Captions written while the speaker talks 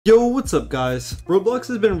Yo, what's up guys? Roblox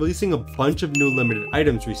has been releasing a bunch of new limited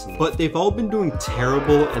items recently, but they've all been doing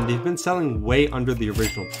terrible and they've been selling way under the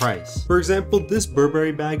original price. For example, this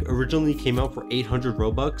Burberry bag originally came out for 800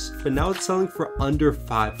 Robux, but now it's selling for under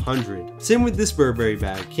 500. Same with this Burberry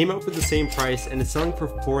bag, came out for the same price and it's selling for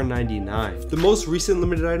 $4.99. The most recent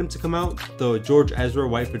limited item to come out, the George Ezra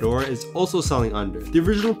white fedora, is also selling under. The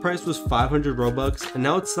original price was 500 Robux and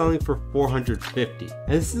now it's selling for 450.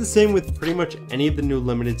 And this is the same with pretty much any of the new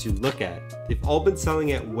limited you look at. They've all been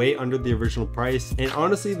selling at way under the original price, and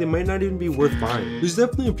honestly they might not even be worth buying. There's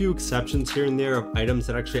definitely a few exceptions here and there of items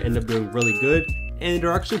that actually end up doing really good and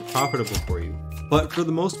are actually profitable for you. But for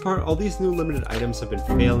the most part, all these new limited items have been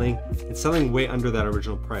failing and selling way under that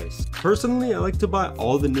original price. Personally, I like to buy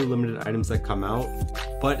all the new limited items that come out,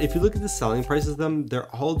 but if you look at the selling prices of them,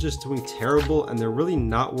 they're all just doing terrible and they're really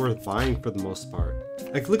not worth buying for the most part.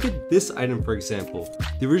 Like look at this item for example.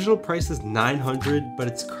 The original price is 900, but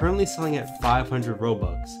it's currently selling at 500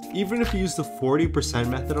 Robux. Even if you use the 40%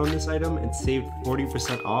 method on this item and saved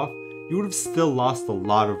 40% off, you would have still lost a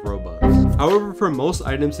lot of Robux. However, for most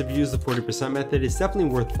items, if you use the 40% method, it's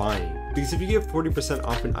definitely worth buying. Because if you get 40%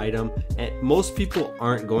 off an item, and most people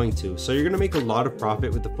aren't going to, so you're going to make a lot of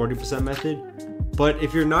profit with the 40% method. But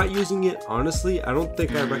if you're not using it, honestly, I don't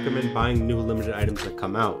think I recommend buying new limited items that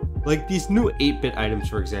come out. Like these new 8-bit items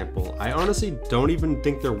for example, I honestly don't even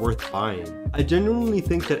think they're worth buying. I genuinely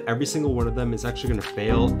think that every single one of them is actually going to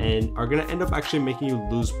fail and are going to end up actually making you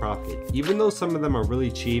lose profit. Even though some of them are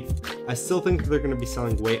really cheap, I still think they're going to be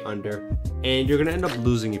selling way under and you're going to end up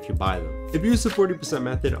losing if you buy them. If you use the 40%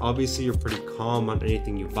 method, obviously you're pretty calm on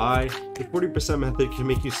anything you buy. The 40% method can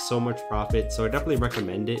make you so much profit, so I definitely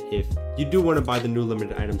recommend it if you do want to buy the new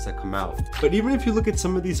limited items that come out. But even if you look at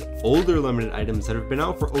some of these older limited items that have been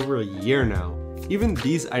out for over a year now, even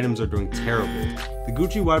these items are doing terrible. The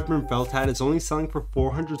Gucci wide brim felt hat is only selling for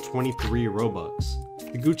 423 Robux.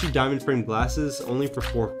 The Gucci diamond frame glasses only for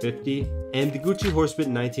 450, and the Gucci horsebit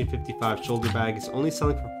 1955 shoulder bag is only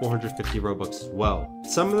selling for 450 Robux as well.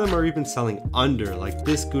 Some of them are even selling under, like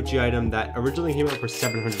this Gucci item that originally came out for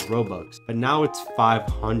 700 Robux, but now it's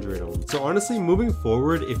 500 only. So honestly, moving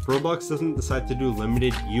forward, if Roblox doesn't decide to do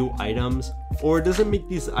limited U items, or doesn't make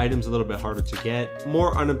these items a little bit harder to get,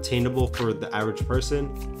 more unobtainable for the average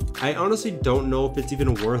person, I honestly don't know if it's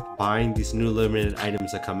even worth buying these new limited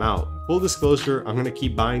items that come out. Full disclosure, I'm going to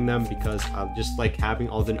keep buying them because I just like having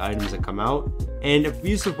all the items that come out, and if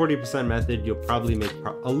you use the 40% method, you'll probably make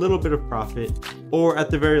a little bit of profit, or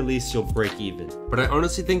at the very least you'll break even. But I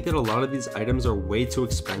honestly think that a lot of these items are way too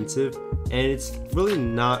expensive and it's really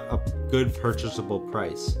not a good purchasable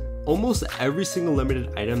price. Almost every single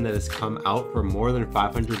limited item that has come out for more than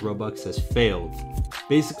 500 Robux has failed.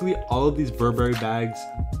 Basically all of these Burberry bags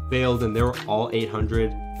failed and they were all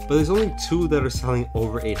 800, but there's only 2 that are selling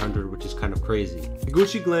over 800, which is kind of crazy. The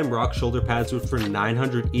Gucci Glam Rock shoulder pads, which were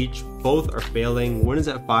 900 each, both are failing. One is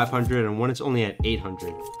at 500 and one is only at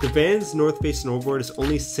 800. The Vans North Face snowboard is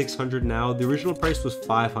only 600 now. The original price was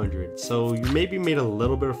 500, so you maybe made a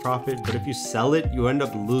little bit of profit, but if you sell it, you end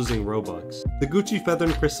up losing Robux. The Gucci Feather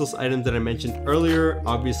and Crystals item that I mentioned earlier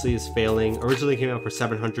obviously is failing. Originally came out for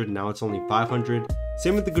 700, now it's only 500.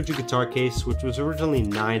 Same with the Gucci guitar case, which was originally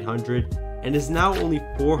 900 and is now only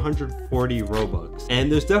 440 Robux.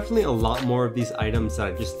 And there's definitely a lot more of these items that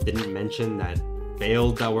I just didn't mention that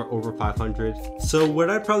failed that were over 500. So what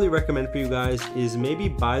I'd probably recommend for you guys is maybe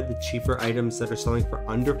buy the cheaper items that are selling for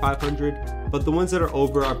under 500, but the ones that are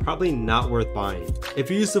over are probably not worth buying. If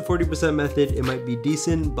you use the 40% method, it might be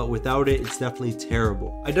decent, but without it, it's definitely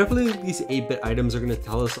terrible. I definitely think these 8-bit items are going to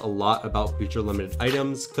tell us a lot about future limited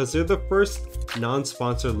items because they're the first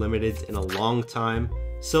non-sponsored limiteds in a long time.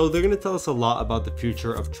 So they're going to tell us a lot about the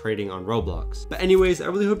future of trading on Roblox. But anyways, I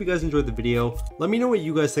really hope you guys enjoyed the video. Let me know what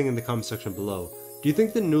you guys think in the comment section below. Do you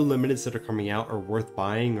think the new limiteds that are coming out are worth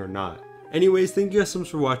buying or not? Anyways, thank you guys so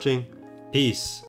much for watching. Peace.